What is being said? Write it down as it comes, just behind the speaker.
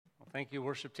Thank you,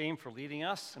 worship team, for leading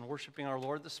us and worshiping our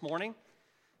Lord this morning.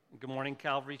 Good morning,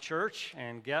 Calvary Church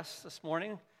and guests this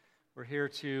morning. We're here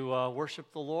to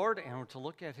worship the Lord and to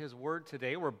look at His Word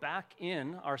today. We're back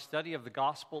in our study of the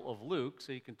Gospel of Luke,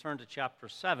 so you can turn to chapter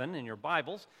 7 in your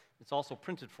Bibles. It's also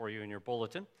printed for you in your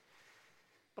bulletin.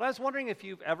 But I was wondering if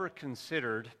you've ever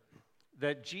considered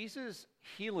that Jesus'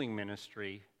 healing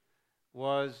ministry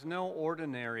was no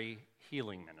ordinary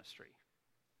healing ministry.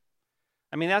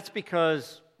 I mean, that's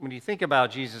because when you think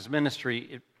about Jesus' ministry,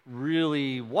 it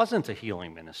really wasn't a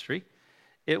healing ministry.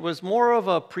 It was more of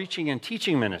a preaching and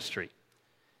teaching ministry.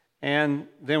 And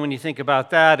then when you think about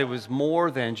that, it was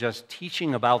more than just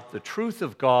teaching about the truth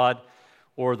of God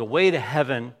or the way to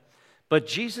heaven, but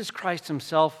Jesus Christ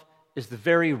Himself is the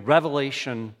very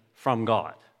revelation from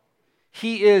God.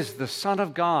 He is the Son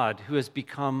of God who has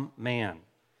become man.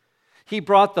 He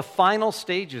brought the final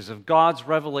stages of God's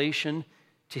revelation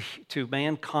to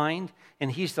mankind, and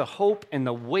He's the hope and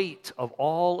the weight of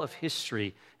all of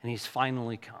history, and He's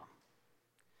finally come.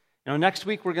 You know, next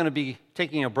week we're going to be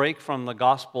taking a break from the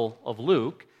Gospel of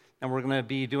Luke, and we're going to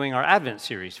be doing our Advent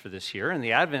series for this year. And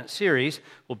the Advent series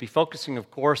will be focusing, of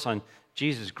course, on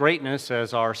Jesus' greatness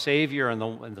as our Savior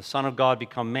and the Son of God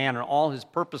become man and all His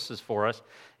purposes for us.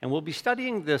 And we'll be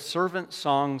studying the servant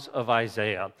songs of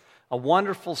Isaiah, a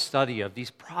wonderful study of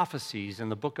these prophecies in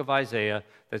the book of Isaiah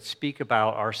that speak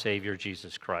about our Savior,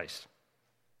 Jesus Christ.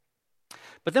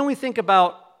 But then we think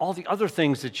about all the other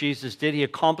things that Jesus did. He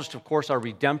accomplished, of course, our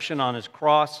redemption on His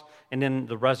cross and then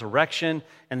the resurrection.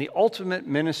 And the ultimate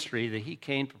ministry that He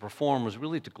came to perform was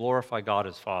really to glorify God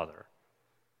as Father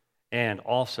and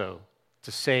also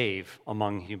to save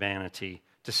among humanity,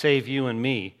 to save you and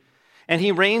me. And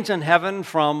He reigns in heaven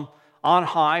from on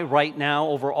high right now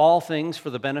over all things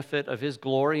for the benefit of His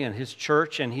glory and His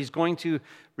church, and He's going to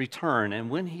return.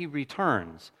 And when He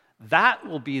returns, that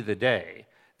will be the day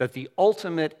that the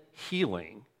ultimate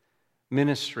healing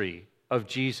ministry of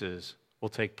Jesus will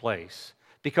take place.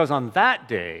 Because on that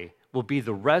day will be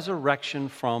the resurrection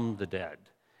from the dead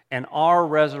and our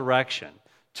resurrection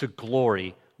to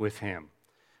glory with Him.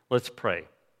 Let's pray.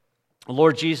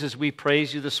 Lord Jesus, we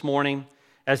praise You this morning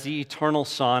as the eternal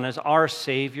Son, as our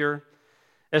Savior,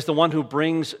 as the one who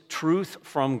brings truth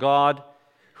from God,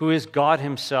 who is God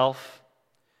Himself,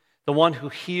 the one who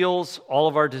heals all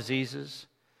of our diseases,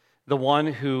 the one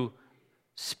who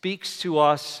speaks to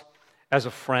us as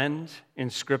a friend in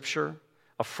Scripture,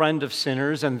 a friend of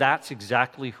sinners, and that's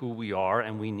exactly who we are,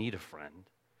 and we need a friend.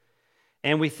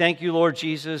 And we thank You, Lord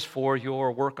Jesus, for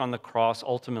Your work on the cross,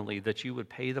 ultimately, that You would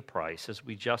pay the price, as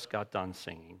we just got done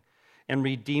singing, and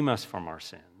redeem us from our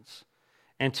sins,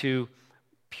 and to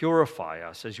purify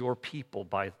us as Your people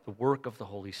by the work of the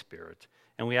Holy Spirit.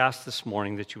 And we ask this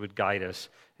morning that You would guide us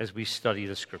as we study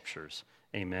the Scriptures.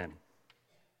 Amen.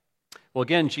 Well,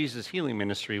 again, Jesus' healing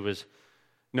ministry was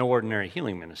no ordinary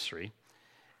healing ministry.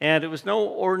 And it was no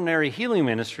ordinary healing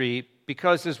ministry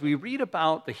because as we read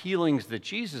about the healings that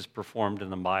Jesus performed in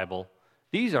the Bible,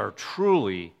 these are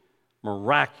truly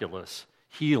miraculous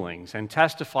healings and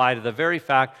testify to the very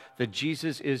fact that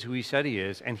Jesus is who He said He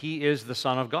is, and He is the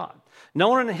Son of God. No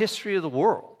one in the history of the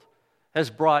world has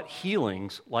brought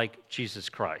healings like Jesus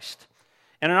Christ.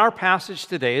 And in our passage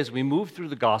today, as we move through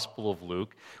the Gospel of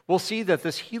Luke, we'll see that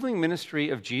this healing ministry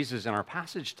of Jesus in our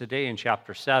passage today in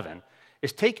chapter 7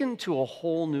 is taken to a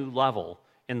whole new level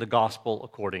in the Gospel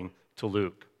according to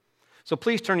Luke. So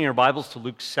please turn your Bibles to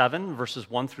Luke 7, verses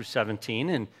 1 through 17,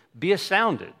 and be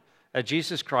astounded at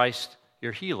Jesus Christ,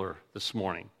 your healer, this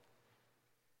morning.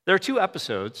 There are two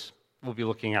episodes we'll be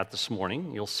looking at this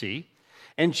morning, you'll see.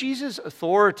 And Jesus'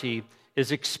 authority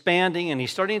is expanding, and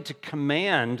He's starting to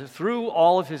command through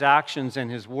all of His actions and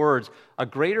His words a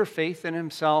greater faith in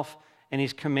Himself, and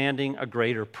He's commanding a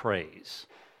greater praise.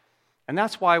 And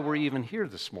that's why we're even here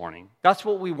this morning. That's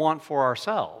what we want for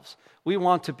ourselves. We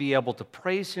want to be able to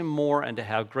praise Him more and to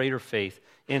have greater faith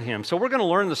in Him. So we're going to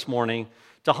learn this morning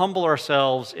to humble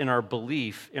ourselves in our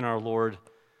belief in our Lord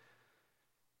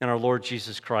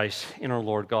Jesus Christ, in our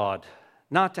Lord God.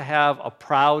 Not to have a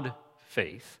proud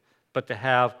faith, but to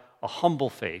have a humble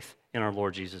faith in our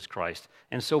Lord Jesus Christ.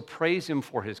 And so praise Him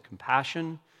for His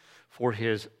compassion, for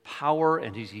His power,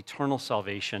 and His eternal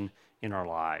salvation in our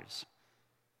lives.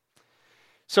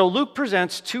 So Luke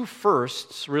presents two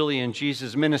firsts, really, in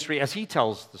Jesus' ministry as he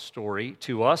tells the story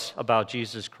to us about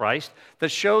Jesus Christ that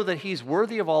show that He's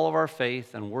worthy of all of our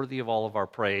faith and worthy of all of our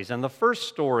praise. And the first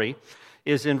story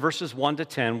is in verses 1 to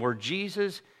 10, where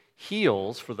Jesus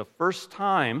heals for the first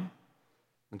time in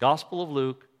the Gospel of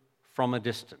Luke from a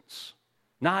distance,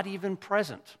 not even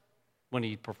present when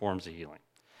He performs a healing.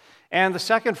 And the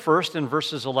second first in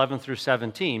verses 11 through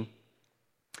 17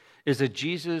 is that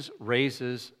Jesus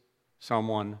raises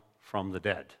someone from the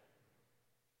dead.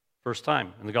 First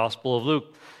time in the Gospel of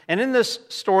Luke. And in this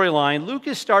storyline, Luke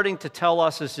is starting to tell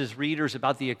us as his readers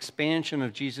about the expansion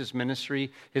of Jesus'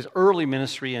 ministry, his early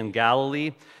ministry in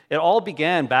Galilee. It all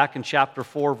began back in chapter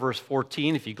 4, verse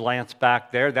 14. If you glance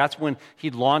back there, that's when he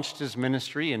launched his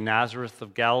ministry in Nazareth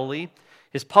of Galilee.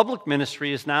 His public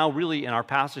ministry is now really, in our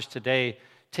passage today,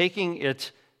 taking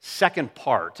its second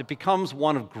part. It becomes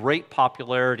one of great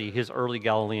popularity, his early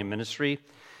Galilean ministry.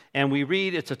 And we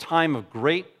read it's a time of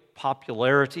great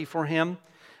popularity for him.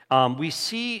 We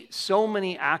see so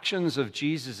many actions of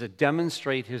Jesus that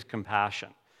demonstrate his compassion.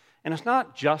 And it's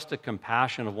not just a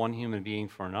compassion of one human being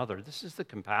for another. This is the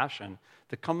compassion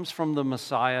that comes from the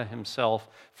Messiah himself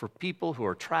for people who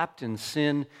are trapped in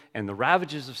sin and the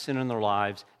ravages of sin in their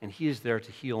lives, and he is there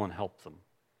to heal and help them.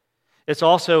 It's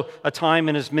also a time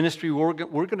in his ministry where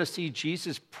we're going to see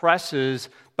Jesus presses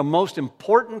the most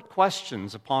important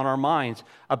questions upon our minds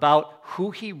about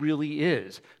who he really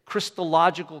is.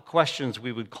 Christological questions,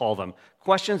 we would call them.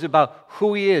 Questions about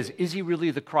who he is. Is he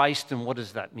really the Christ, and what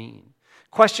does that mean?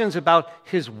 Questions about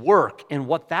his work and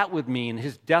what that would mean,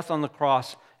 his death on the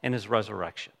cross and his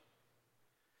resurrection.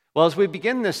 Well, as we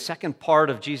begin this second part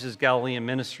of Jesus' Galilean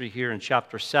ministry here in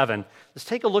chapter 7, let's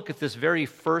take a look at this very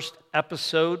first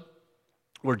episode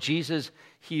where Jesus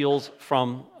heals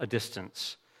from a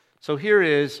distance. So here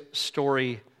is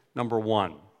story number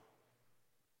 1.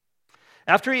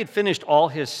 After he had finished all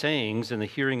his sayings in the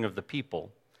hearing of the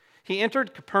people, he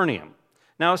entered Capernaum.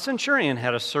 Now a centurion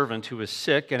had a servant who was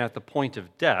sick and at the point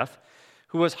of death,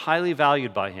 who was highly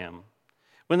valued by him.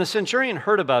 When the centurion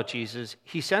heard about Jesus,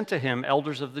 he sent to him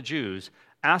elders of the Jews,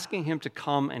 asking him to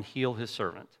come and heal his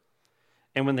servant.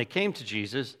 And when they came to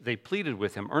Jesus, they pleaded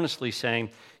with him earnestly,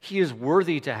 saying, "He is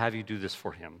worthy to have you do this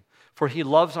for him, for he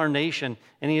loves our nation,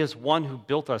 and he is one who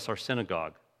built us our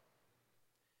synagogue."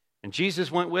 And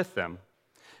Jesus went with them.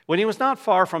 When he was not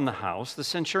far from the house, the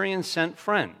centurion sent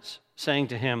friends, saying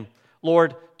to him,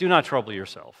 "Lord, do not trouble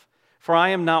yourself, for I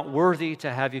am not worthy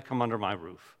to have you come under my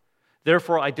roof.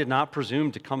 Therefore I did not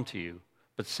presume to come to you,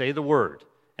 but say the word,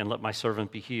 and let my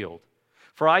servant be healed.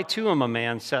 For I too am a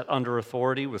man set under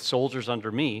authority with soldiers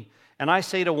under me, and I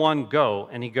say to one, 'Go,'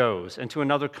 and he goes, and to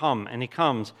another, 'Come,' and he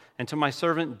comes, and to my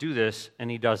servant, 'Do this,' and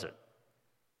he does it."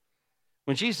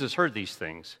 When Jesus heard these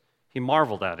things, he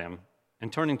marveled at him,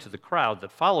 and turning to the crowd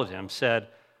that followed him, said,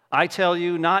 "I tell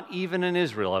you, not even in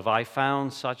Israel have I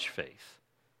found such faith."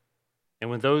 And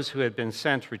when those who had been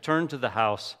sent returned to the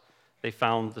house, they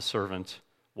found the servant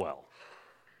well.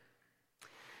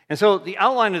 And so the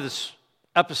outline of this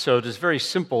episode is very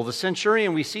simple. The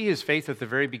centurion, we see his faith at the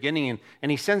very beginning,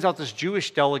 and he sends out this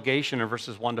Jewish delegation in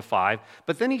verses 1 to 5,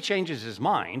 but then he changes his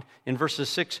mind in verses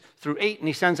 6 through 8, and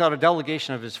he sends out a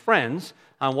delegation of his friends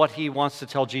on what he wants to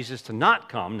tell Jesus to not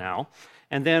come now.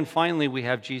 And then finally we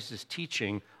have Jesus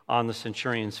teaching on the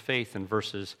centurion's faith in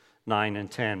verses 9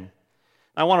 and 10.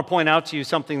 I want to point out to you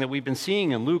something that we've been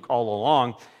seeing in Luke all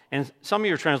along. And some of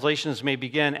your translations may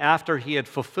begin after he had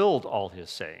fulfilled all his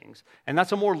sayings. And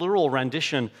that's a more literal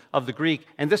rendition of the Greek.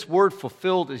 And this word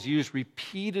fulfilled is used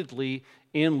repeatedly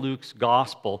in Luke's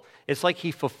gospel. It's like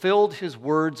he fulfilled his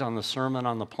words on the Sermon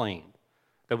on the Plain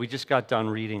that we just got done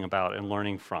reading about and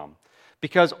learning from.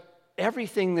 Because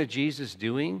everything that Jesus is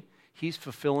doing, he's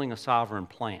fulfilling a sovereign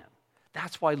plan.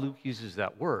 That's why Luke uses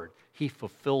that word. He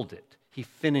fulfilled it. He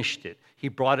finished it. He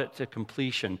brought it to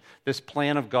completion. This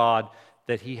plan of God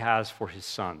that he has for his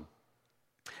son.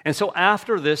 And so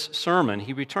after this sermon,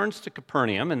 he returns to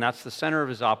Capernaum, and that's the center of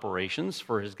his operations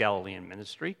for his Galilean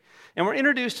ministry. And we're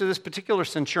introduced to this particular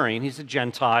centurion. He's a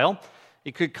Gentile.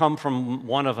 He could come from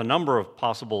one of a number of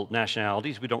possible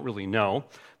nationalities. We don't really know.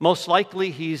 Most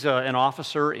likely, he's an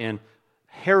officer in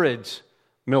Herod's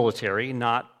military,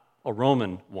 not a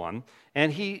Roman one.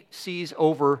 And he sees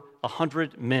over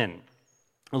 100 men,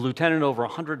 a lieutenant over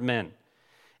 100 men.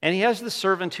 And he has this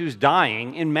servant who's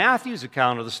dying. In Matthew's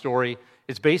account of the story,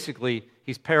 it's basically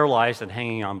he's paralyzed and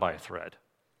hanging on by a thread.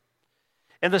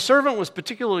 And the servant was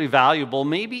particularly valuable,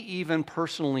 maybe even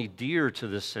personally dear to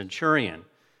this centurion.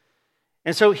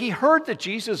 And so he heard that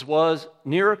Jesus was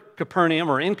near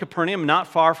Capernaum or in Capernaum, not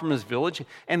far from his village.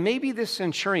 And maybe this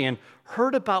centurion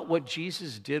heard about what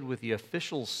Jesus did with the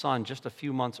official's son just a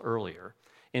few months earlier.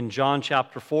 In John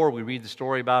chapter 4, we read the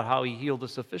story about how he healed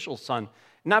this official's son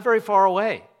not very far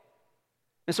away.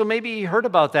 And so maybe he heard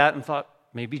about that and thought,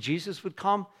 maybe Jesus would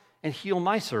come and heal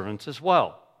my servants as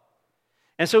well.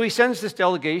 And so he sends this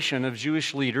delegation of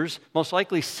Jewish leaders, most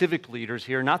likely civic leaders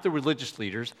here, not the religious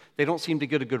leaders. They don't seem to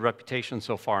get a good reputation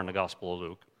so far in the Gospel of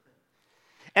Luke.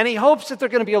 And he hopes that they're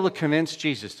going to be able to convince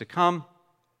Jesus to come.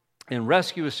 and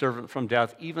rescue his servant from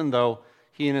death, even though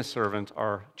he and his servant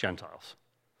are Gentiles.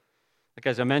 Like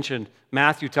as I mentioned,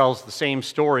 Matthew tells the same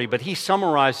story, but he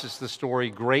summarizes the story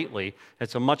greatly.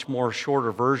 It's a much more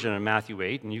shorter version in Matthew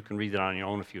 8, and you can read it on your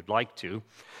own if you'd like to.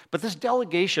 But this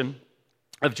delegation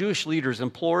of Jewish leaders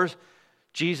implores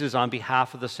Jesus on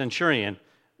behalf of the centurion.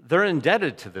 They're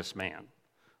indebted to this man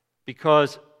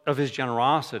because of his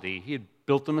generosity. He had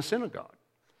built them a synagogue.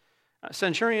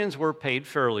 Centurions were paid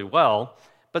fairly well,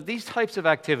 but these types of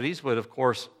activities would, of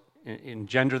course,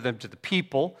 engender them to the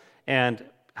people and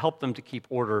help them to keep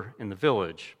order in the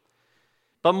village.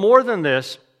 But more than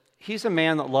this, he's a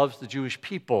man that loves the Jewish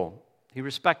people. He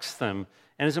respects them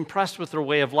and is impressed with their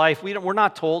way of life. We're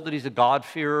not told that he's a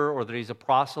God-fearer or that he's a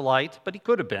proselyte, but he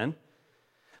could have been.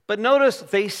 But notice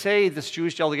this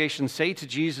Jewish delegation say to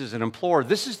Jesus and implore,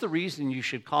 this is the reason you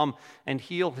should come and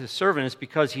heal his servant, is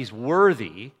because he's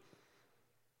worthy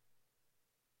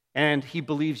and he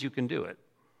believes you can do it.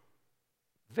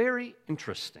 Very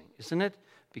interesting, isn't it?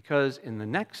 Because in the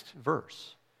next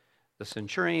verse, the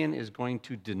centurion is going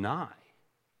to deny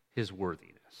his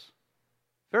worthiness.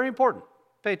 Very important.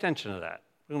 Pay attention to that.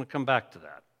 We're going to come back to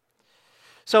that.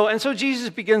 So Jesus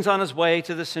begins on his way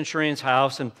to the centurion's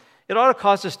house, and it ought to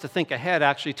cause us to think ahead,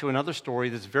 actually, to another story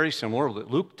that's very similar that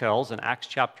Luke tells in Acts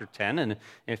chapter 10. And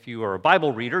if you are a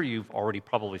Bible reader, you've already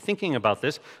probably thinking about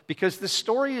this, because this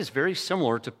story is very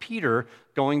similar to Peter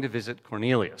going to visit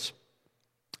Cornelius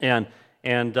and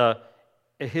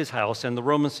his house and the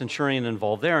Roman centurion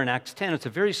involved there in Acts 10. It's a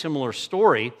very similar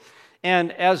story.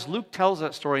 And as Luke tells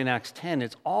that story in Acts 10,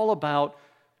 it's all about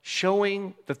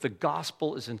showing that the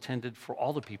gospel is intended for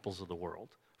all the peoples of the world,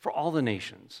 for all the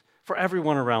nations, for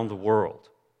everyone around the world.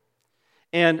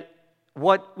 And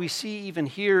what we see even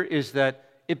here is that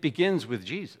it begins with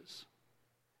Jesus.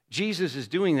 Jesus is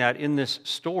doing that in this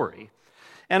story.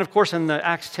 And of course, in the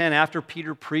Acts 10, after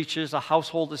Peter preaches, a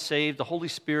household is saved, the Holy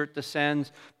Spirit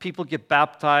descends, people get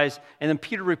baptized, and then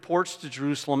Peter reports to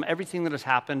Jerusalem everything that has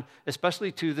happened, especially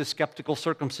to the skeptical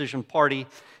circumcision party,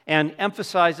 and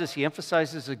he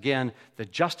emphasizes again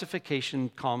that justification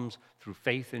comes through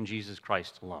faith in Jesus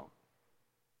Christ alone.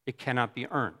 It cannot be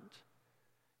earned.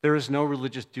 There is no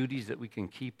religious duties that we can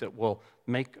keep that will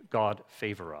make God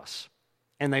favor us.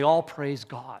 And they all praise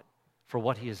God for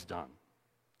what he has done.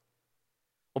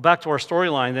 Well, back to our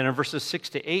storyline then, in verses 6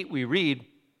 to 8, we read,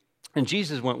 and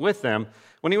Jesus went with them.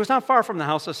 When he was not far from the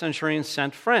house, the centurion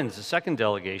sent friends, the second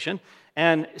delegation,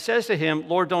 and says to him,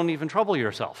 Lord, don't even trouble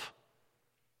yourself.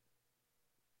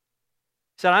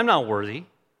 He said, I'm not worthy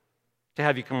to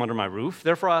have you come under my roof.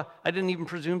 Therefore, I didn't even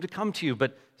presume to come to you,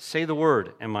 but say the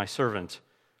word, and my servant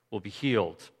will be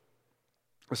healed.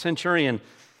 The centurion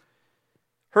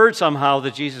heard somehow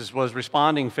that Jesus was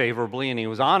responding favorably, and he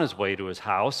was on his way to his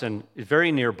house and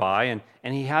very nearby,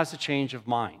 and he has a change of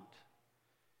mind.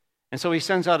 And so he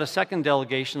sends out a second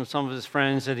delegation of some of his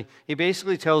friends, and he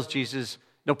basically tells Jesus,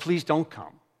 no, please don't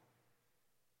come.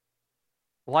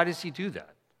 Why does he do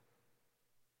that?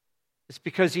 It's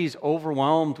because he's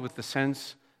overwhelmed with the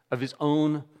sense of his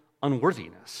own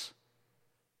unworthiness.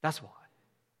 That's why.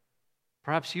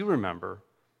 Perhaps you remember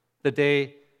the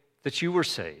day that you were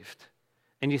saved,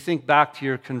 and you think back to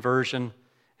your conversion,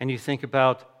 and you think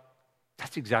about,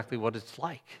 that's exactly what it's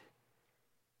like.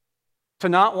 To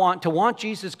want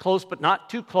Jesus close, but not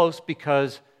too close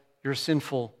because you're a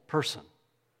sinful person.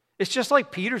 It's just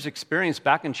like Peter's experience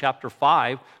back in chapter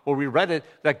 5, where we read it,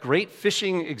 that great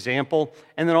fishing example,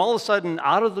 and then all of a sudden,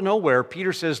 out of the nowhere,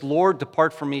 Peter says, Lord,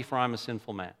 depart from me, for I'm a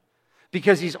sinful man.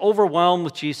 Because he's overwhelmed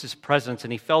with Jesus' presence,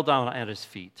 and he fell down at his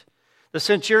feet. The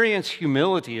centurion's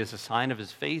humility is a sign of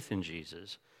his faith in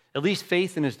Jesus, at least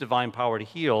faith in his divine power to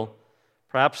heal.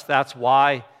 Perhaps that's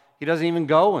why he doesn't even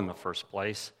go in the first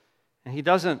place. And he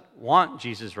doesn't want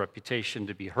Jesus' reputation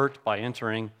to be hurt by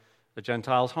entering the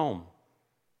Gentile's home.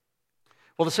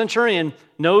 Well, the centurion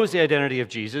knows the identity of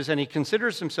Jesus, and he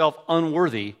considers himself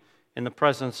unworthy in the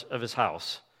presence of his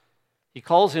house. He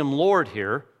calls him Lord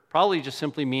here, probably just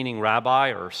simply meaning rabbi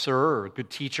or sir or good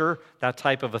teacher, that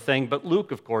type of a thing. But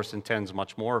Luke, of course, intends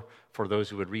much more for those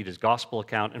who would read his gospel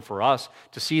account and for us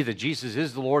to see that Jesus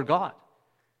is the Lord God.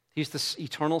 He's the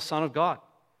eternal Son of God.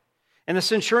 And the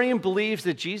centurion believes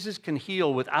that Jesus can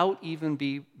heal without even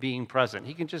being present.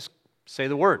 He can just say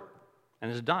the word,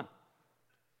 and it's done.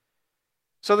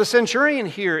 So the centurion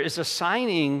here is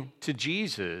assigning to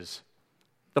Jesus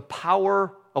the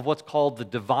power of what's called the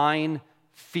divine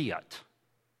fiat,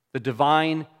 the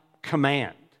divine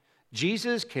command.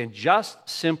 Jesus can just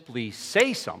simply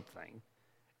say something,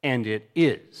 and it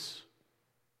is.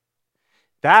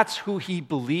 That's who he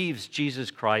believes Jesus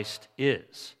Christ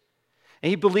is. And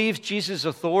he believes Jesus'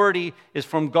 authority is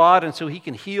from God, and so he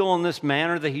can heal in this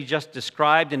manner that he just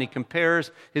described, and he compares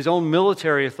his own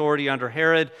military authority under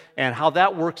Herod and how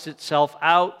that works itself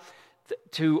out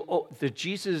to the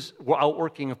Jesus'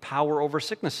 outworking of power over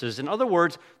sicknesses. In other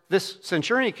words, this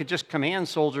centurion could just command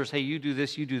soldiers, hey, you do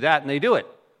this, you do that, and they do it.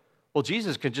 Well,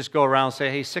 Jesus could just go around and say,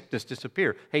 hey, sickness,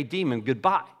 disappear. Hey, demon,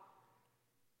 goodbye.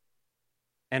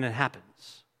 And it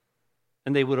happens.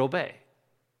 And they would obey.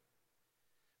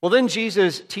 Well, then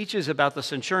Jesus teaches about the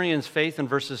centurion's faith in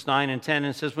verses 9 and 10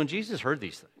 and says, when Jesus heard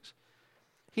these things,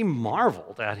 he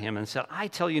marveled at him and said, I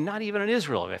tell you, not even in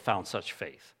Israel have I found such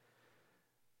faith.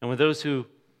 And when those who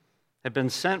had been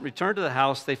sent returned to the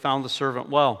house, they found the servant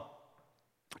well.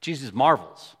 Jesus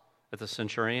marvels at the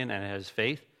centurion and at his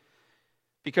faith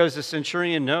because the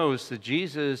centurion knows that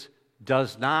Jesus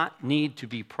does not need to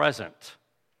be present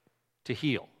to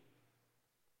heal.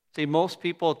 See, most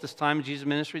people at this time of Jesus'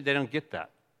 ministry, they don't get that.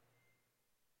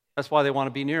 That's why they want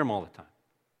to be near him all the time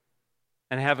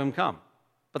and have him come.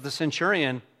 But the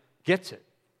centurion gets it.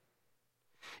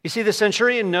 You see, the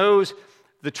centurion knows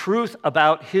the truth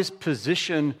about his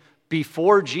position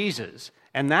before Jesus,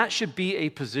 and that should be a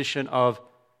position of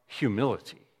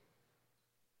humility.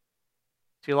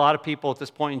 See, a lot of people at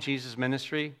this point in Jesus'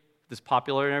 ministry, this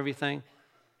popular and everything,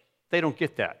 they don't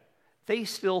get that. They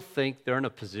still think they're in a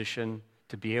position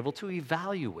to be able to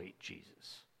evaluate Jesus.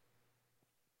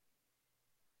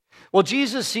 Well,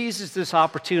 Jesus seizes this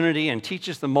opportunity and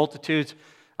teaches the multitudes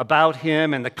about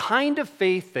him and the kind of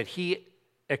faith that he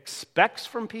expects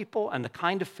from people and the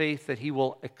kind of faith that he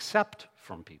will accept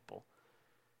from people.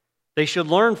 They should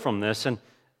learn from this, and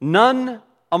none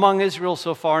among Israel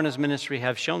so far in his ministry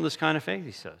have shown this kind of faith,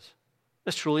 he says.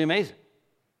 That's truly amazing.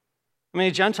 I mean,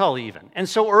 a Gentile even, and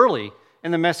so early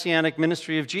in the messianic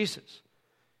ministry of Jesus.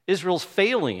 Israel's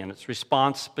failing in its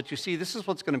response, but you see, this is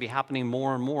what's going to be happening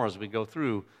more and more as we go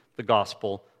through the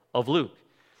Gospel of Luke.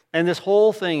 And this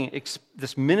whole thing,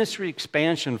 this ministry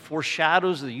expansion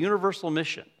foreshadows the universal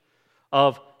mission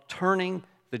of turning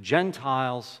the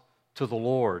Gentiles to the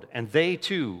Lord, and they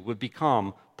too would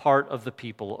become part of the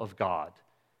people of God.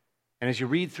 And as you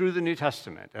read through the New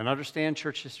Testament and understand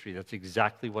church history, that's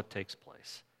exactly what takes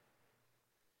place.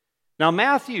 Now,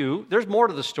 Matthew, there's more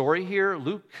to the story here.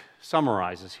 Luke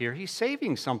summarizes here. He's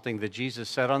saving something that Jesus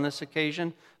said on this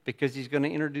occasion because he's going to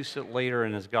introduce it later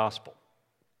in his gospel.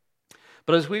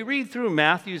 But as we read through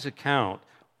Matthew's account,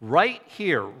 right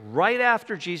here, right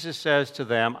after Jesus says to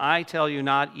them, I tell you,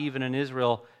 not even in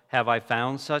Israel have I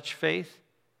found such faith,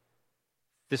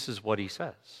 this is what he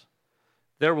says.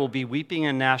 There will be weeping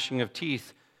and gnashing of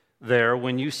teeth there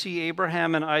when you see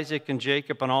Abraham and Isaac and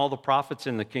Jacob and all the prophets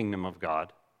in the kingdom of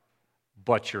God,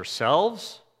 but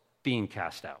yourselves being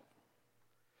cast out.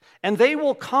 And they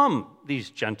will come,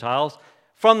 these Gentiles,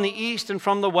 from the east and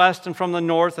from the west and from the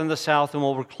north and the south, and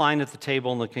will recline at the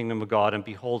table in the kingdom of God. And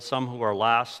behold, some who are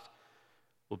last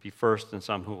will be first, and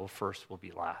some who will first will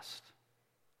be last.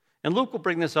 And Luke will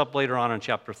bring this up later on in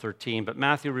chapter 13, but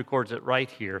Matthew records it right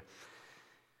here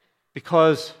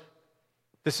because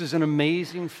this is an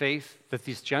amazing faith that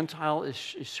this Gentile is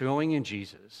showing in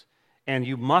Jesus. And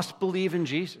you must believe in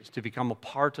Jesus to become a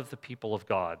part of the people of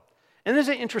God. And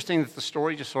isn't it interesting that the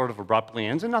story just sort of abruptly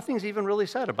ends and nothing's even really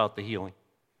said about the healing?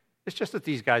 It's just that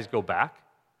these guys go back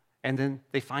and then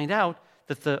they find out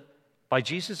that by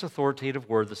Jesus' authoritative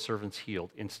word, the servant's healed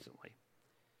instantly.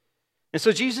 And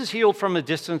so Jesus healed from a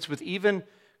distance with even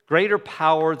greater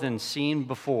power than seen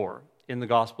before in the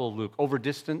Gospel of Luke, over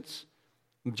distance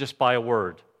just by a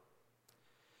word.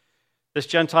 This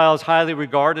Gentile is highly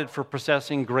regarded for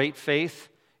possessing great faith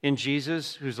in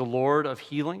Jesus, who's the Lord of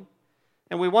healing.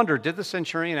 And we wonder, did the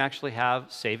centurion actually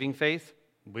have saving faith?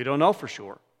 We don't know for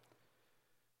sure.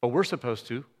 But we're supposed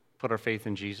to put our faith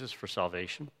in Jesus for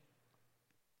salvation.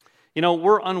 You know,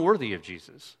 we're unworthy of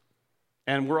Jesus,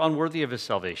 and we're unworthy of his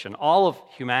salvation. All of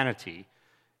humanity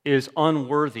is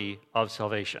unworthy of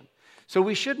salvation. So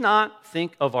we should not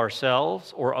think of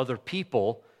ourselves or other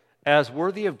people as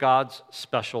worthy of God's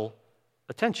special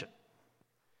attention.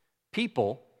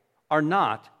 People are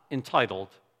not entitled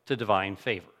to divine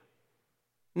favor.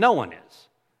 No one is.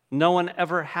 No one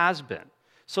ever has been.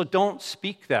 So don't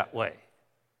speak that way.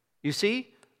 You see,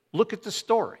 look at the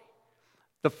story.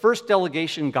 The first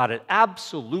delegation got it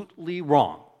absolutely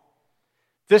wrong.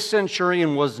 This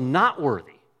centurion was not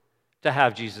worthy to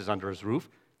have Jesus under his roof.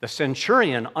 The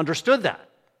centurion understood that.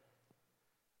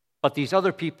 But these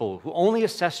other people who only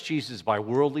assessed Jesus by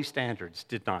worldly standards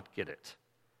did not get it.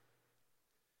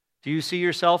 Do you see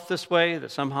yourself this way,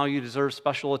 that somehow you deserve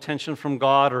special attention from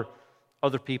God or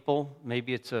other people?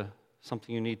 Maybe it's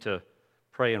something you need to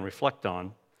pray and reflect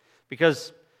on.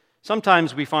 Because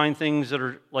Sometimes we find things that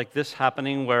are like this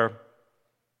happening where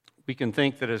we can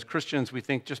think that as Christians, we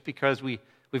think just because we've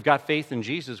got faith in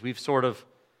Jesus, we've sort of,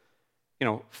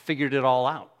 figured it all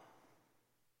out.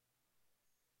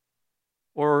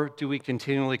 Or do we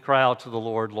continually cry out to the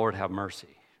Lord, Lord, have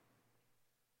mercy?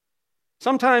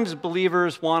 Sometimes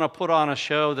believers want to put on a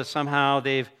show that somehow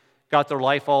they've got their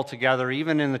life all together,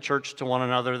 even in the church to one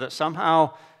another, that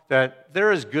somehow that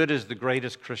they're as good as the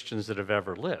greatest Christians that have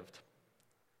ever lived.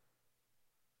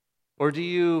 Or do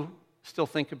you still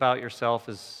think about yourself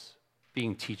as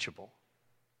being teachable,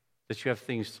 that you have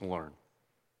things to learn?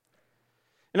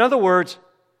 In other words,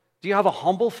 do you have a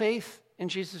humble faith in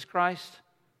Jesus Christ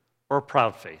or a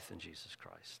proud faith in Jesus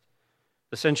Christ?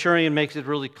 The centurion makes it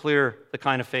really clear the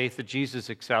kind of faith that Jesus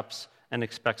accepts and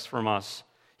expects from us.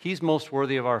 He's most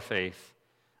worthy of our faith,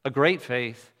 a great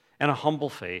faith and a humble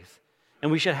faith.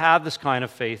 And we should have this kind of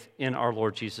faith in our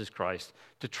Lord Jesus Christ,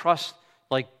 to trust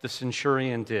like the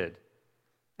centurion did,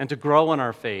 and to grow in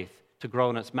our faith, to grow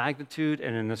in its magnitude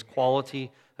and in this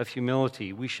quality of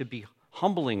humility. We should be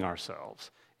humbling ourselves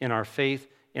in our faith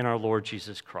in our Lord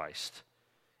Jesus Christ,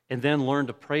 and then learn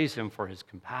to praise him for his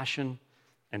compassion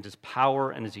and his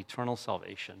power and his eternal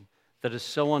salvation that is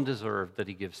so undeserved that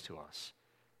he gives to us.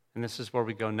 And this is where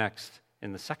we go next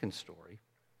in the second story.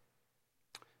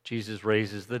 Jesus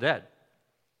raises the dead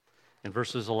in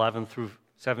verses 11 through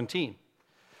 17.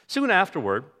 Soon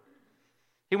afterward,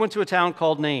 he went to a town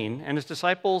called Nain, and his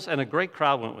disciples and a great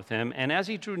crowd went with him. And as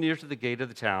he drew near to the gate of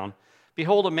the town,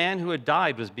 behold, a man who had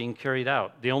died was being carried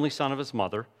out, the only son of his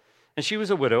mother, and she was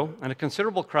a widow, and a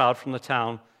considerable crowd from the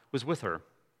town was with her.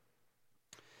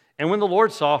 And when the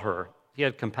Lord saw her, he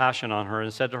had compassion on her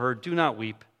and said to her, "Do not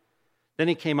weep." Then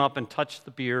he came up and touched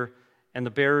the bier, and the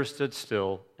bearer stood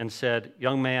still and said,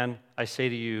 "Young man, I say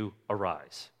to you,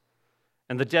 arise."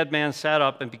 And the dead man sat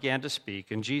up and began to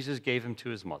speak, and Jesus gave him to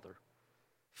his mother.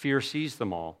 Fear seized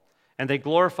them all, and they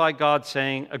glorified God,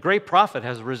 saying, "A great prophet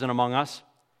has risen among us,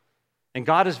 and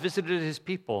God has visited his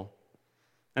people."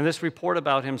 And this report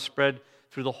about him spread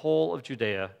through the whole of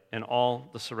Judea and all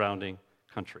the surrounding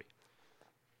country.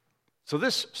 So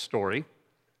this story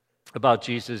about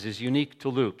Jesus is unique to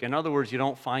Luke. In other words, you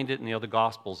don't find it in the other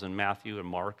Gospels, in Matthew and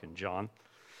Mark and John.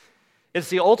 It's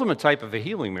the ultimate type of a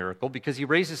healing miracle because he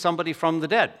raises somebody from the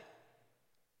dead.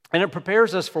 And it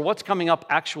prepares us for what's coming up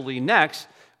actually next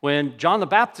when John the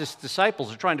Baptist's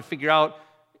disciples are trying to figure out,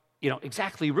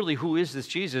 exactly really who is this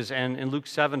Jesus. And in Luke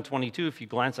 7:22, if you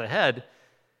glance ahead,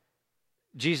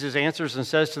 Jesus answers and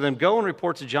says to them, "Go and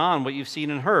report to John what you've seen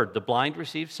and heard. The blind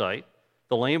receive sight,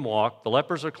 the lame walk, the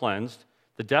lepers are cleansed,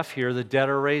 the deaf hear, the dead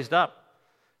are raised up.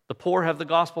 The poor have the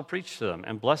gospel preached to them,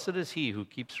 and blessed is he who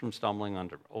keeps from stumbling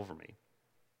over me."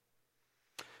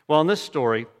 Well, in this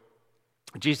story,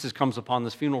 Jesus comes upon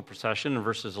this funeral procession in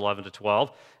verses 11 to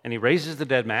 12, and he raises the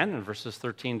dead man in verses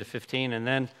 13 to 15, and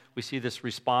then we see this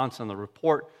response and the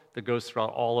report that goes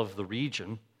throughout all of the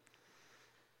region.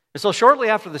 And so shortly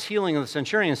after this healing of the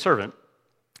centurion's servant,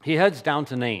 he heads down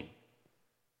to Nain.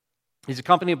 He's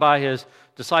accompanied by his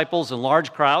disciples and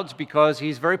large crowds because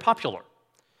he's very popular.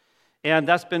 And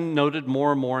that's been noted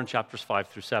more and more in chapters 5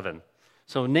 through 7.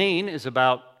 So Nain is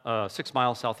about 6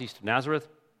 miles southeast of Nazareth.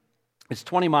 It's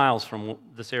 20 miles from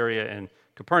this area in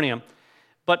Capernaum.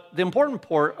 But the important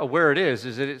part of where it is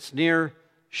that it's near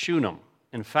Shunem.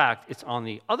 In fact, it's on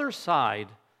the other side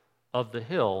of the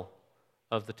hill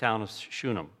of the town of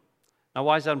Shunem. Now,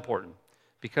 why is that important?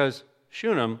 Because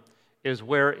Shunem is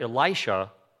where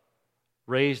Elisha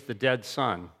raised the dead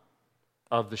son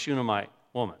of the Shunammite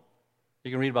woman.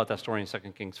 You can read about that story in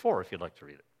 2 Kings 4 if you'd like to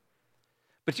read it.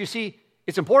 But you see,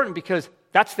 it's important because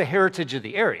that's the heritage of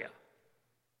the area.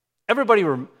 Everybody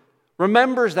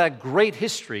remembers that great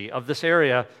history of this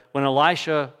area when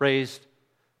Elisha raised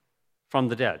from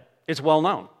the dead. It's well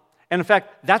known. And in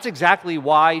fact, that's exactly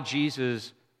why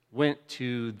Jesus went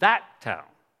to that town.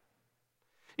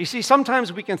 You see,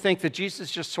 sometimes we can think that Jesus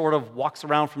just sort of walks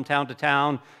around from town to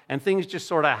town and things just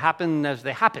sort of happen as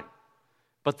they happen.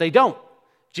 But they don't.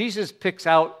 Jesus picks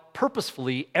out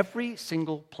purposefully every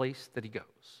single place that he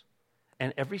goes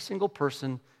and every single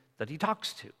person that he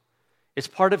talks to. It's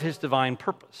part of his divine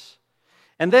purpose.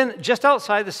 And then just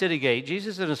outside the city gate,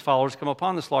 Jesus and his followers come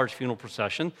upon this large funeral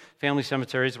procession. Family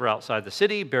cemeteries were outside the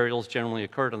city. Burials generally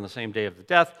occurred on the same day of the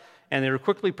death, and they were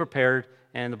quickly prepared,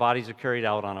 and the bodies are carried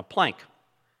out on a plank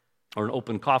or an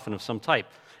open coffin of some type.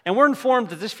 And we're informed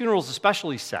that this funeral is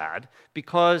especially sad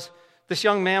because this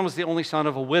young man was the only son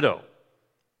of a widow.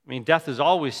 I mean, death is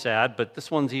always sad, but this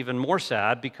one's even more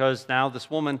sad because now this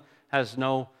woman has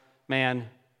no man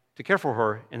to care for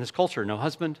her in this culture, no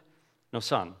husband, no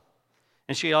son.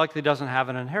 and she likely doesn't have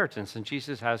an inheritance, and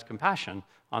Jesus has compassion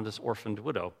on this orphaned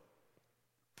widow.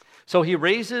 So he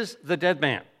raises the dead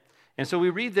man. And so we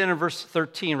read then in verse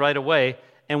 13 right away,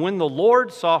 and when the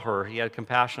Lord saw her, he had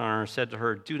compassion on her and said to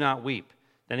her, "Do not weep."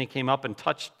 Then he came up and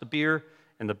touched the bier,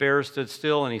 and the bearer stood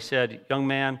still, and he said, "Young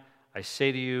man, I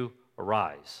say to you,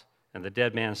 arise." And the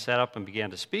dead man sat up and began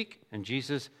to speak, and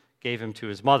Jesus gave him to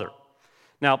his mother.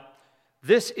 Now,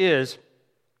 this is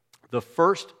the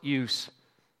first use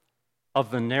of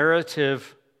the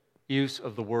narrative use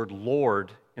of the word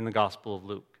Lord in the Gospel of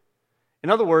Luke. In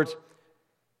other words,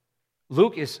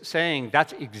 Luke is saying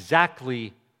that's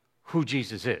exactly who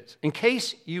Jesus is. In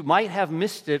case you might have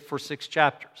missed it for 6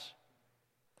 chapters,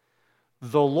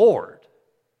 the Lord,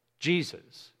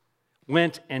 Jesus,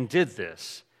 went and did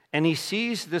this, and he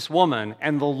sees this woman,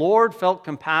 and the Lord felt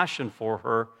compassion for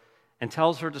her and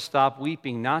tells her to stop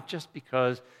weeping, not just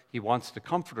because he wants to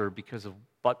comfort her,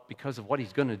 but because of what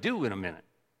he's going to do in a minute.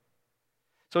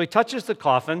 So he touches the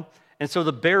coffin, and so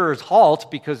the bearers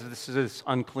halt because this is this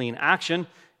unclean action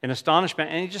in astonishment,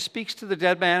 and he just speaks to the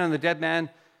dead man, and the dead man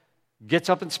gets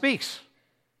up and speaks.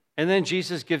 And then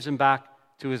Jesus gives him back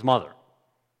to his mother.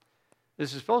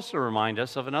 This is supposed to remind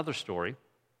us of another story.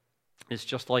 It's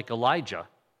just like Elijah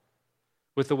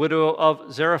with the widow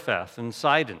of Zarephath in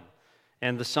Sidon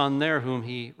and the son there whom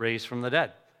he raised from the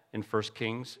dead in 1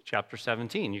 Kings chapter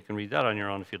 17. You can read that on your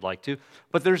own if you'd like to.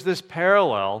 But there's this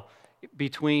parallel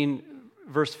between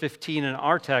verse 15 in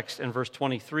our text and verse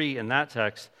 23 in that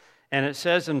text. And it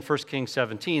says in 1 Kings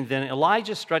 17, "Then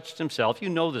Elijah stretched himself," you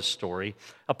know this story,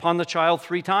 "upon the child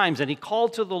 3 times, and he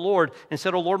called to the Lord and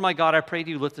said, 'O Lord my God, I pray to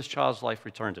you, let this child's life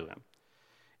return to him.'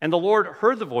 And the Lord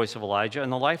heard the voice of Elijah,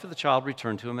 and the life of the child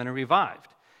returned to him, and he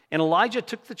revived. And Elijah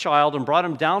took the child and brought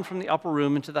him down from the upper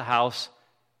room into the house,"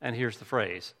 and here's the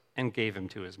phrase, "and gave him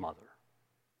to his mother.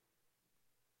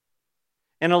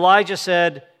 And Elijah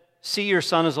said, 'See, your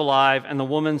son is alive.' And the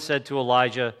woman said to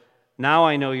Elijah, 'Now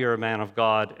I know you're a man of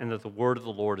God, and that the word of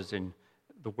the Lord is in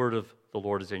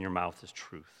your mouth is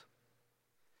truth.'"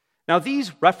 Now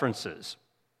these references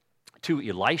to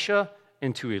Elisha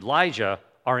and to Elijah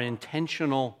are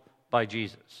intentional by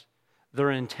Jesus.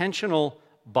 They're intentional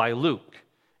by Luke.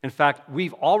 In fact,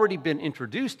 we've already been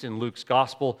introduced in Luke's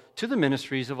gospel to the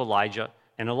ministries of Elijah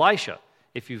and Elisha.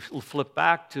 If you flip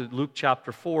back to Luke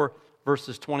chapter 4,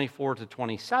 verses 24 to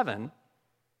 27,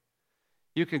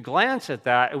 you could glance at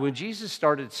that. And when Jesus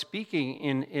started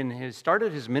speaking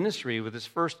started his ministry with his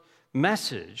first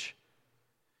message,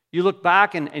 you look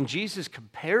back and Jesus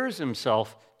compares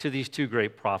himself to these 2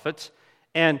 great prophets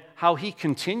and how he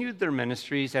continued their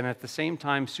ministries and at the same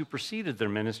time superseded their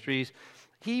ministries.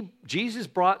 Jesus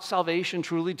brought salvation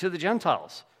truly to the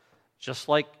Gentiles, just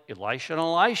like Elisha and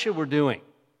Elisha were doing.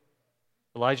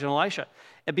 Elijah and Elisha.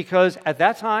 And because at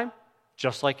that time,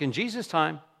 just like in Jesus'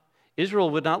 time, Israel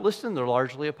would not listen, they're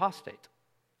largely apostate.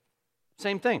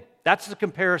 Same thing. That's the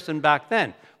comparison back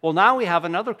then. Well, now we have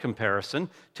another comparison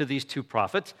to these 2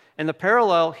 prophets, and the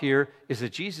parallel here is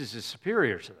that Jesus is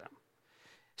superior to them.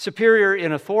 Superior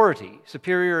in authority,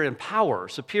 superior in power,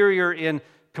 superior in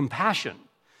compassion,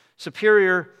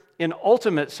 superior in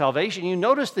ultimate salvation. You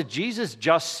notice that Jesus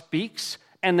just speaks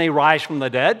and they rise from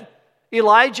the dead.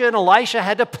 Elijah and Elisha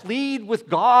had to plead with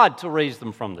God to raise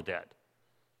them from the dead.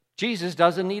 Jesus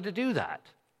doesn't need to do that.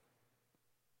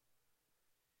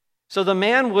 So the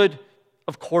man would,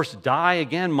 of course, die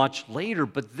again much later,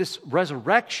 but this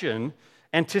resurrection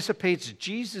anticipates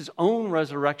Jesus' own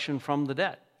resurrection from the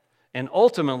dead, and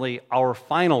ultimately our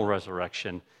final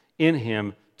resurrection in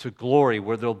him to glory,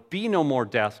 where there'll be no more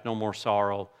death, no more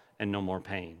sorrow, and no more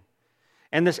pain.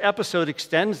 And this episode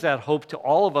extends that hope to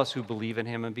all of us who believe in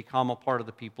him and become a part of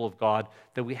the people of God,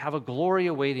 that we have a glory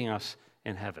awaiting us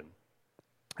in heaven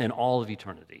in all of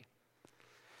eternity.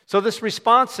 So this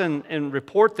response and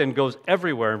report then goes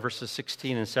everywhere in verses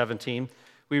 16 and 17.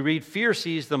 We read, "Fear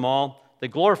seized them all. They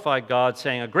glorified God,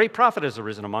 saying, 'A great prophet has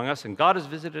arisen among us, and God has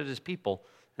visited his people.'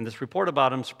 And this report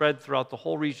about him spread throughout the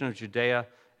whole region of Judea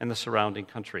and the surrounding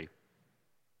country."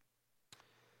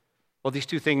 Well, these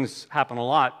 2 things happen a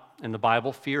lot in the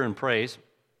Bible, fear and praise.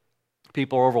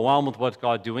 People are overwhelmed with what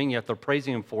God's doing, yet they're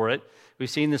praising him for it. We've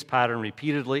seen this pattern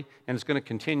repeatedly, and it's going to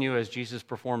continue as Jesus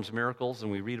performs miracles,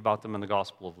 and we read about them in the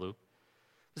Gospel of Luke.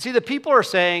 But see, the people are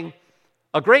saying,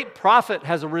 "A great prophet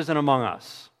has arisen among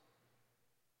us."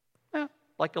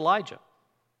 Like Elijah,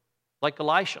 like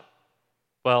Elisha.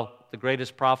 Well, the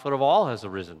greatest prophet of all has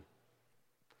arisen.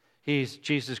 He's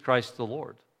Jesus Christ the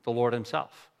Lord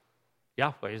himself.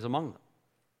 Yahweh is among them.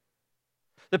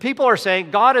 The people are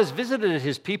saying God has visited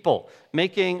his people,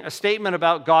 making a statement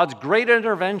about God's great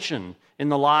intervention in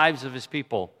the lives of his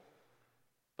people.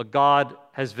 But God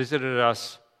has visited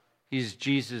us. He's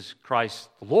Jesus Christ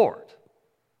the Lord.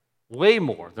 Way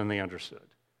more than they understood.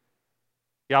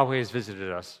 Yahweh has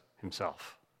visited us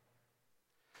himself.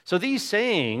 So these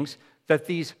sayings that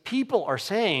these people are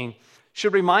saying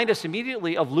should remind us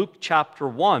immediately of Luke chapter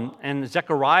 1 and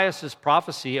Zechariah's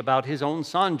prophecy about his own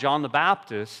son, John the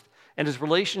Baptist, and his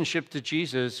relationship to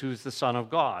Jesus, who's the Son of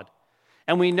God.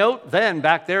 And we note then,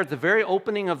 back there at the very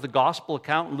opening of the gospel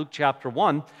account in Luke chapter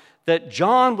 1, that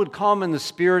John would come in the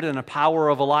spirit and the power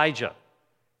of Elijah.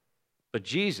 But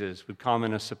Jesus would come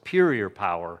in a superior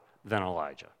power than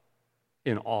Elijah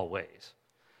in all ways.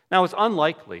 Now, it's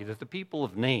unlikely that the people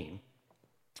of Nain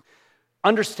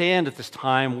understand at this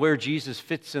time where Jesus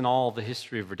fits in all the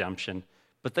history of redemption,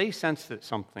 but they sensed that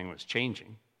something was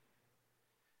changing.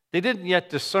 They didn't yet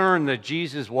discern that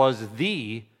Jesus was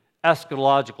the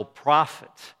eschatological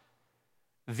prophet,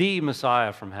 the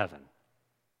Messiah from heaven.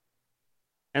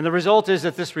 And the result is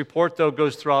that this report, though,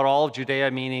 goes throughout all of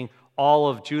Judea, meaning all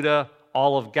of Judah,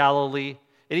 all of Galilee.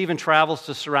 It even travels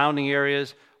to surrounding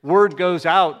areas. Word goes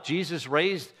out, Jesus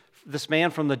raised this man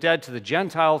from the dead to the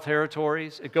Gentile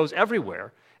territories. It goes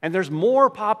everywhere. And there's more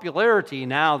popularity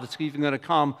now that's even going to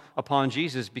come upon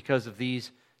Jesus because of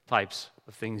these types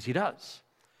of things he does.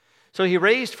 So he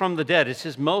raised from the dead. It's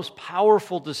his most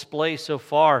powerful display so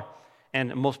far,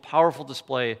 and most powerful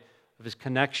display of his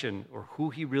connection or who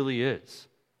he really is.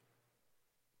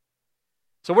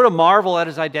 So we're to marvel at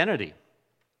his identity.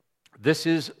 This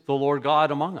is the Lord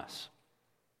God among us.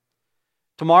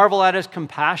 To marvel at his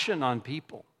compassion on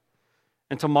people.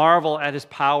 And to marvel at his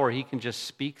power, he can just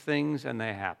speak things and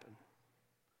they happen.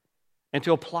 And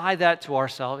to apply that to our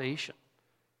salvation.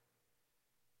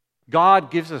 God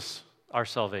gives us our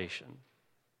salvation.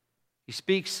 He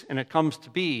speaks and it comes to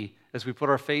be as we put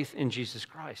our faith in Jesus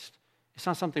Christ. It's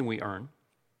not something we earn.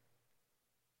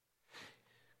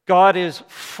 God is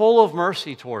full of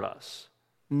mercy toward us.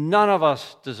 None of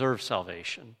us deserve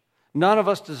salvation. None of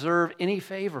us deserve any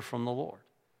favor from the Lord.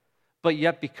 But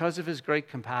yet, because of his great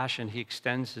compassion, he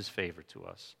extends his favor to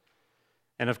us.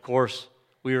 And of course,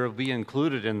 we will be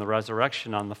included in the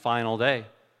resurrection on the final day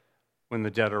when the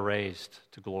dead are raised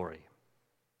to glory.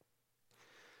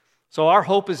 So our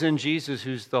hope is in Jesus,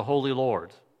 who's the Holy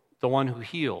Lord, the one who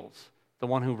heals, the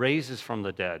one who raises from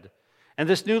the dead. And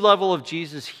this new level of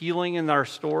Jesus healing in our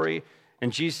story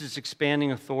and Jesus'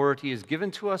 expanding authority is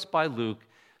given to us by Luke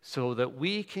so that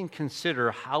we can consider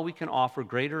how we can offer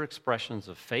greater expressions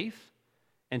of faith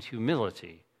and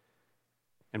humility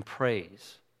and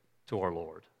praise to our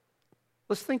Lord.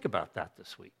 Let's think about that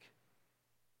this week.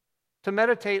 To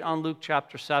meditate on Luke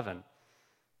chapter 7,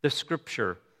 the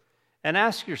scripture, and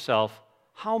ask yourself,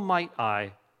 how might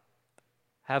I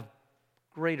have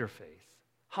greater faith?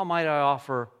 How might I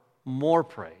offer more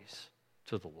praise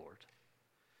to the Lord?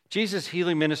 Jesus'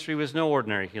 healing ministry was no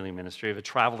ordinary healing ministry of a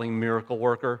traveling miracle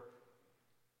worker.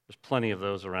 There's plenty of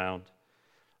those around.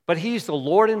 But he's the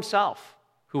Lord himself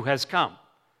who has come.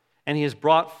 And he has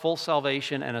brought full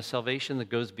salvation and a salvation that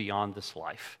goes beyond this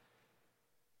life.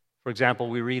 For example,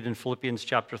 we read in Philippians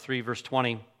chapter 3, verse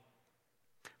 20,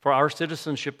 "For our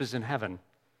citizenship is in heaven,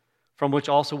 from which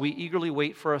also we eagerly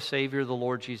wait for a Savior, the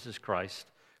Lord Jesus Christ,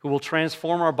 who will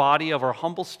transform our body of our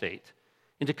humble state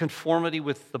into conformity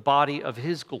with the body of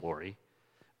his glory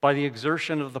by the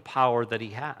exertion of the power that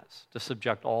he has to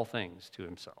subject all things to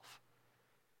himself."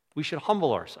 We should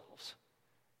humble ourselves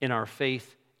in our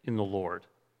faith in the Lord.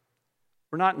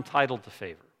 We're not entitled to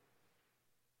favor.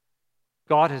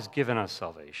 God has given us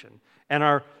salvation, and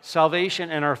our salvation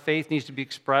and our faith needs to be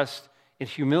expressed in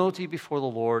humility before the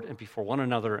Lord and before one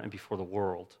another and before the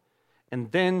world.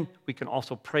 And then we can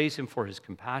also praise him for his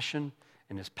compassion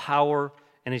and his power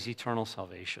and his eternal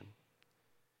salvation.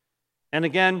 And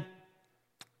again,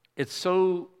 it's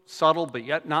so subtle, but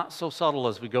yet not so subtle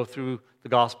as we go through the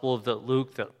Gospel of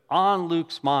Luke, that on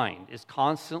Luke's mind is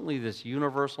constantly this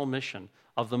universal mission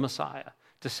of the Messiah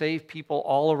to save people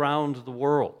all around the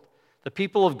world. The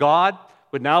people of God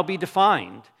would now be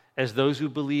defined as those who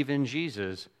believe in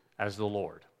Jesus as the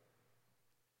Lord.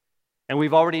 And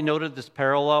we've already noted this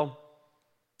parallel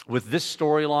with this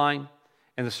storyline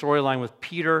and the storyline with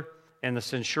Peter and the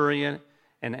centurion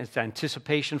and its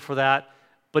anticipation for that.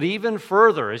 But even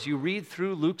further, as you read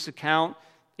through Luke's account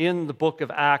in the book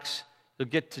of Acts, you'll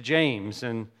get to James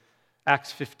in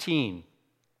Acts 15.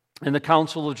 In the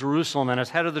Council of Jerusalem, and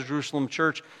as head of the Jerusalem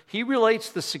church, he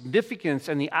relates the significance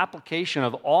and the application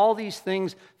of all these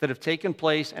things that have taken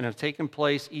place and have taken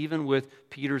place even with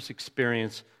Peter's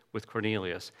experience with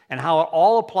Cornelius, and how it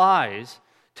all applies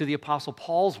to the Apostle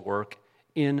Paul's work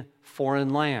in foreign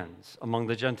lands among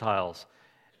the Gentiles.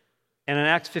 And in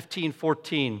Acts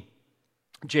 15:14,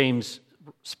 James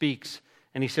speaks,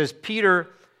 And he says, Peter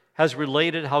has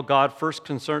related how God first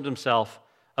concerned himself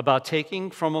about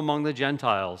taking from among the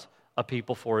Gentiles a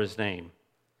people for his name.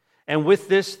 And with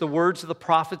this, the words of the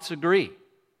prophets agree,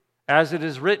 as it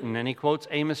is written, and he quotes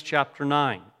Amos chapter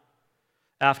 9.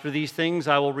 After these things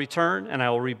I will return, and I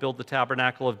will rebuild the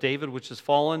tabernacle of David, which has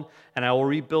fallen, and I will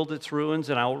rebuild its ruins,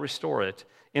 and I will restore it,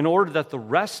 in order that the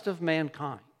rest of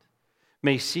mankind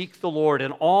may seek the Lord,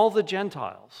 and all the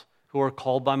Gentiles who are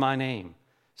called by my name,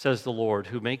 says the Lord,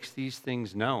 who makes these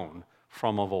things known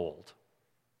from of old.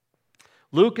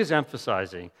 Luke is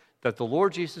emphasizing that the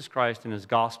Lord Jesus Christ and his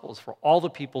gospel is for all the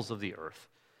peoples of the earth.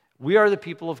 We are the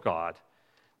people of God,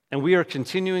 and we are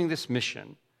continuing this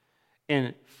mission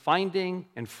in finding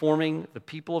and forming the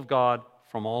people of God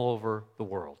from all over the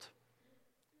world.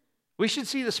 We should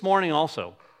see this morning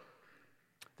also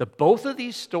that both of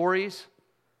these stories,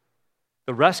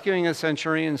 the rescuing of the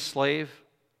centurion's slave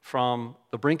from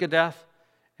the brink of death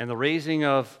and the raising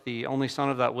of the only son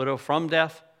of that widow from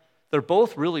death, they're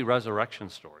both really resurrection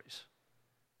stories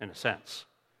in a sense,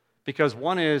 because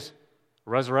one is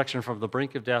resurrection from the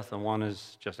brink of death and one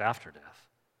is just after death.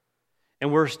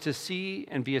 And we're to see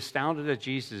and be astounded at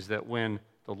Jesus that when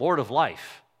the Lord of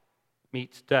life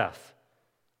meets death,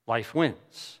 life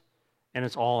wins, and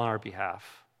it's all on our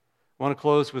behalf. I want to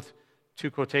close with two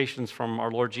quotations from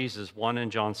our Lord Jesus, one in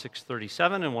John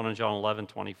 6:37 and one in John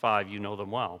 11:25. You know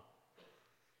them well.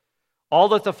 All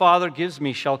that the Father gives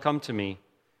me shall come to me,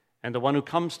 and the one who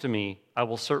comes to me I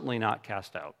will certainly not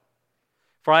cast out.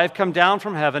 For I have come down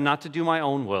from heaven not to do my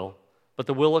own will, but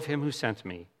the will of him who sent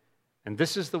me. And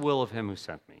this is the will of him who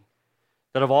sent me,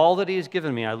 that of all that he has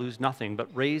given me I lose nothing,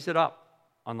 but raise it up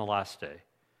on the last day.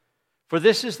 For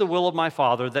this is the will of my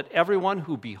Father, that everyone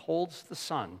who beholds the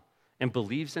Son and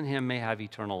believes in him may have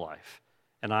eternal life,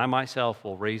 and I myself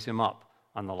will raise him up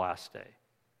on the last day.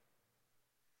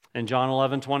 In John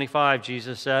 11:25,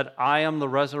 Jesus said, I am the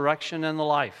resurrection and the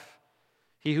life.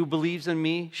 He who believes in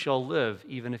me shall live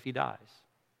even if he dies.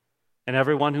 And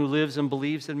everyone who lives and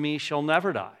believes in me shall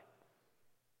never die.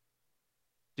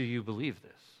 Do you believe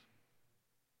this?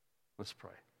 Let's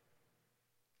pray.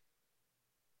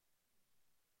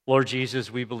 Lord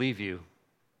Jesus, we believe you.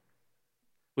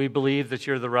 We believe that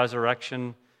you're the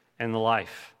resurrection and the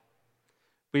life.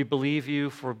 We believe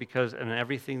you because in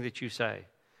everything that you say.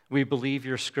 We believe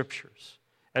your scriptures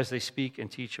as they speak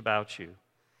and teach about you.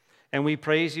 And we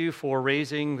praise you for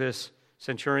raising this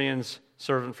centurion's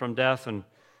servant from death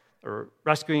or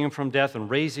rescuing him from death and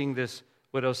raising this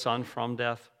widow's son from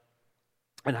death,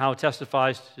 and how it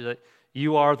testifies to that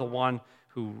you are the one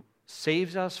who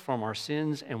saves us from our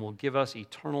sins and will give us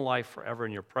eternal life forever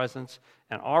in your presence,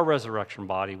 and our resurrection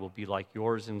body will be like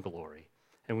yours in glory.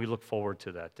 And we look forward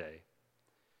to that day.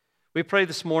 We pray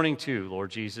this morning too,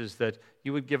 Lord Jesus, that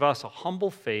you would give us a humble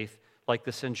faith like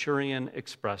the centurion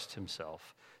expressed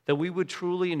himself, that we would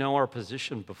truly know our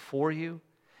position before you,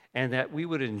 and that we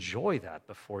would enjoy that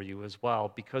before you as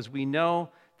well, because we know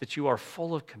that you are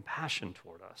full of compassion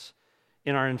toward us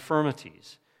in our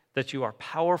infirmities, that you are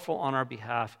powerful on our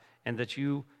behalf, and that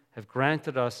you have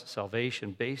granted us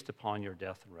salvation based upon your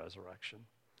death and resurrection.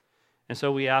 And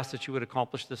so we ask that you would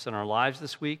accomplish this in our lives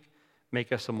this week,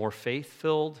 make us a more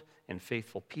faith-filled and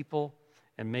faithful people,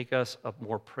 and make us a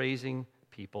more praising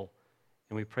people.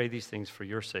 And we pray these things for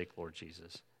your sake, Lord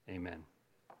Jesus. Amen.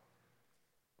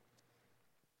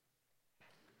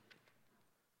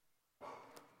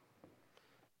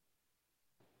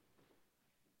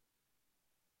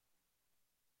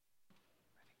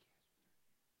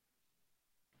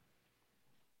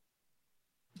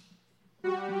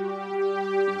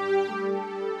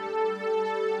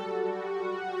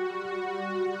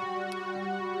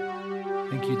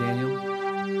 Thank you, Daniel.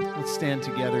 Let's stand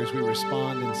together as we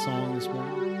respond in song this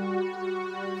morning.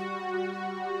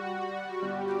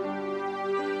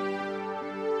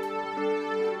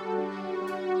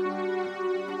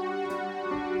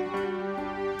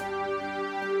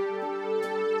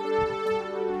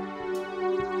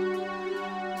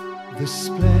 The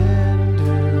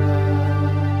splendor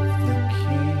of the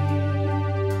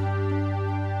King,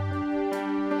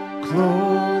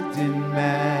 clothed in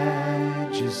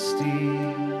majesty,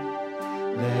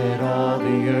 let all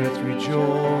the earth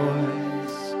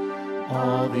rejoice,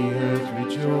 all the earth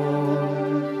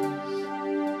rejoice.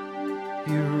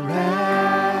 He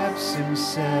wraps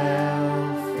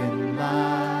himself in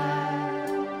light,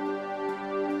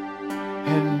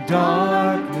 and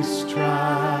darkness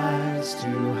tries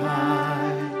to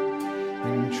hide,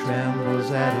 and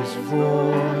trembles at his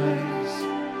voice,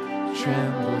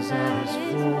 trembles at his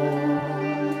voice.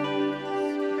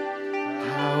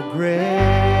 How great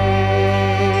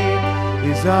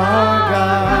is our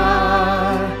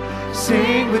God,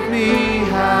 Sing with me,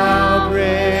 how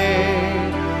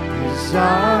great is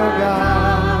our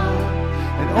God,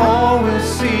 and all will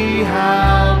see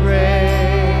how great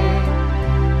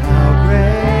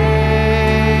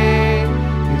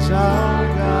is our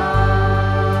God.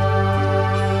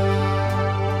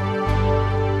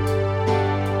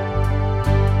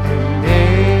 And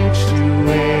age to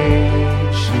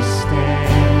age He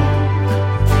stands.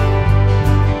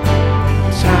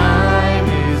 Time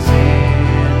is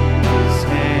in His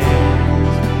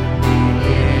hands,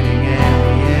 beginning and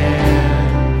the end,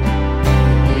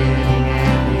 beginning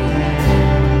and the end.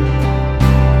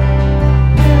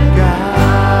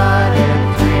 God and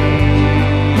three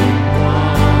in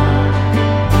one,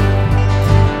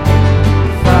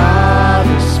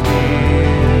 Father,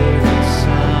 Spirit, and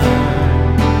Son,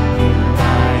 the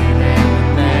Lion and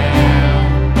the Lamb,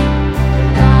 the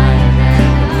Lion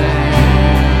and the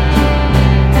Lamb.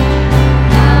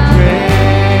 How great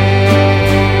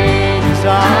is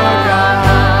our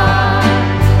God?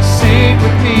 Sing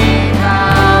with me,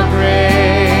 how great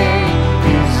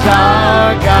is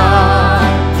our God?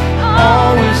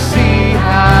 All will see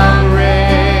how great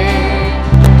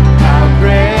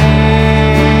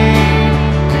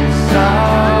is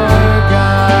our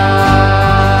God.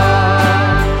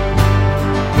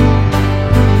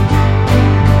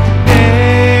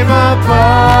 Name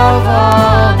above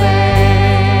all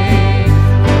names,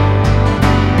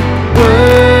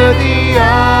 worthy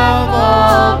of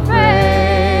all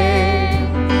praise.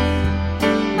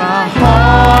 My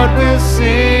heart will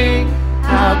sing,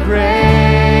 how great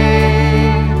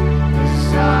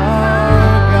is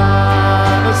our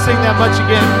God. Let's sing that much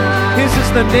again. His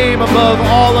is the name above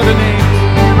all other names.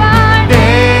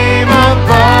 Name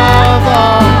above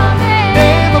all,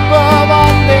 name above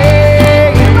all names.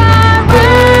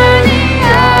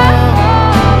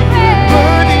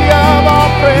 Worthy of all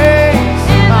praise.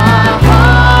 My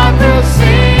heart will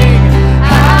sing,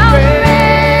 how great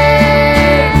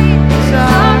is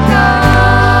our God.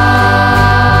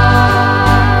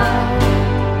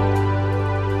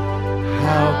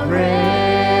 How great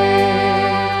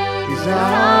is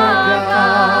our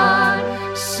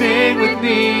God. Sing with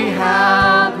me,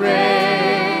 how great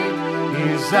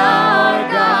is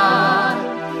our God.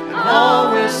 And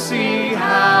all will see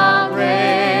how great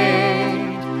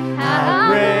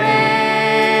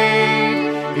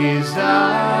is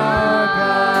our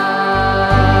God.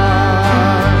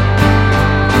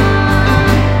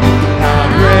 How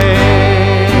great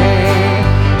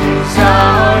is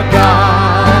our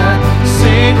God.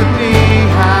 Sing with me,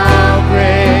 how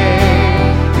great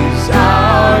is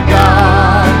our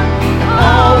God. And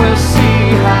all will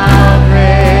see how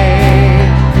great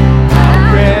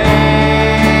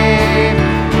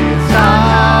is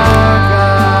our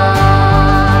God.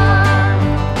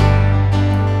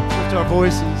 Lift our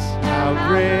voices. How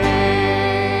great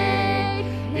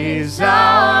is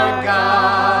our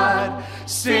God.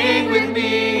 Sing with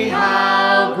me,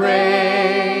 how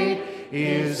great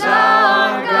is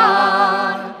our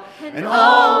God. And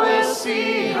all will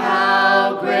see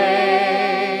how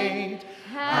great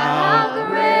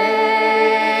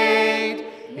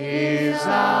is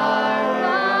our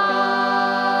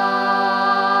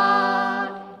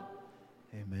God.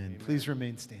 Amen. Please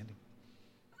remain standing.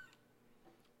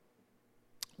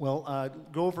 Well,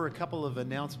 go over a couple of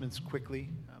announcements quickly.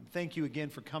 Thank you again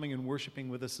for coming and worshiping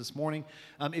with us this morning.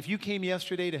 If you came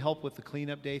yesterday to help with the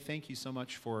cleanup day, thank you so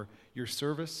much for your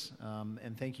service,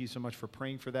 and thank you so much for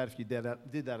praying for that if you did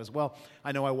that as well.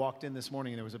 I know I walked in this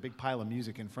morning and there was a big pile of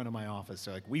music in front of my office.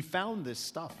 So we found this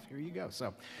stuff. Here you go.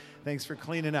 So thanks for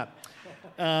cleaning up.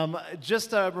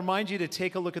 Just remind you to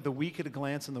take a look at the week at a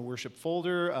glance in the worship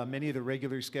folder. Many of the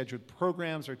regularly scheduled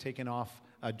programs are taken off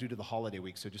due to the holiday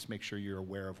week, so just make sure you're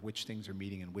aware of which things are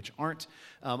meeting and which aren't.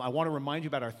 I want to remind you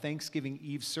about our Thanksgiving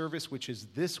Eve service, which is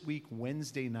this week,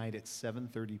 Wednesday night at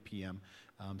 7:30 p.m.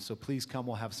 So please come.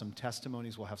 We'll have some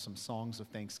testimonies. We'll have some songs of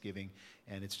thanksgiving,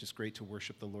 and it's just great to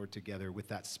worship the Lord together with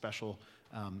that special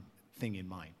thing in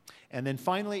mind. And then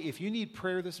finally, if you need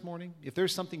prayer this morning, if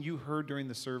there's something you heard during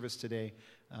the service today,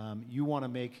 you want to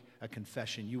make a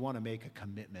confession, you want to make a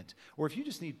commitment, or if you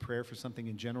just need prayer for something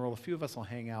in general, a few of us will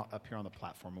hang out up here on the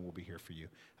platform and we'll be here for you.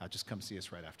 Just come see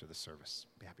us right after the service.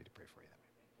 Be happy to pray for you.